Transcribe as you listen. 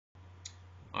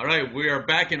All right, we are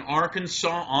back in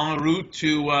Arkansas en route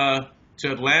to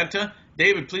Atlanta.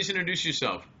 David, please introduce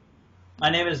yourself. My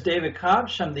name is David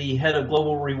Kopsch. I'm the head of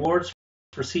global rewards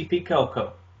for CP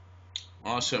Kelco.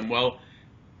 Awesome. Well,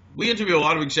 we interview a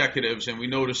lot of executives, and we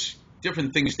notice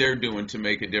different things they're doing to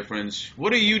make a difference.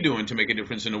 What are you doing to make a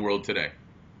difference in the world today?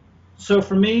 So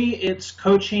for me, it's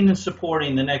coaching and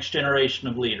supporting the next generation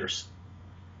of leaders.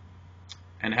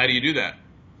 And how do you do that?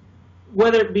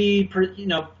 Whether it be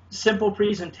simple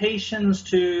presentations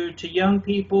to young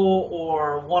people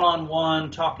or one-on-one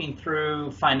talking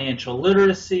through financial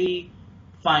literacy,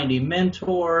 finding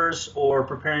mentors, or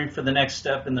preparing for the next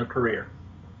step in their career.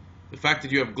 The fact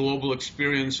that you have global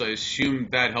experience, I assume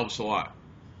that helps a lot.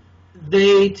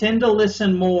 They tend to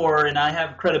listen more, and I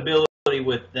have credibility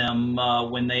with them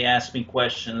when they ask me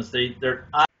questions. Their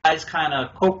eyes kind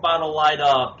of Coke bottle light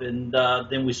up, and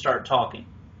then we start talking.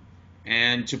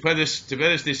 And tú puedes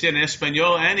decir en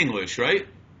español and English, right?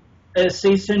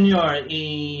 Sí, señor.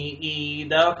 Y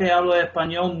dado que hablo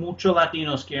español, muchos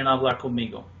latinos quieren hablar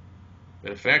conmigo.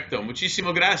 Perfecto.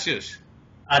 Muchísimas gracias.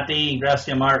 A ti,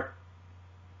 gracias, Mark.